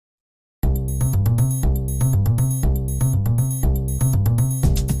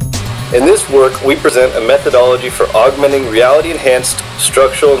In this work, we present a methodology for augmenting reality-enhanced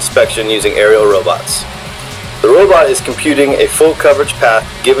structural inspection using aerial robots. The robot is computing a full coverage path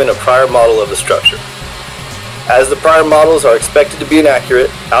given a prior model of the structure. As the prior models are expected to be inaccurate,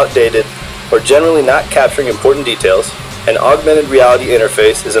 outdated, or generally not capturing important details, an augmented reality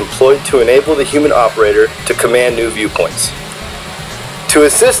interface is employed to enable the human operator to command new viewpoints. To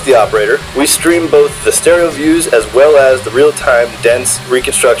assist the operator, we stream both the stereo views as well as the real-time, dense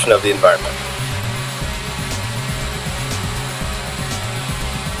reconstruction of the environment.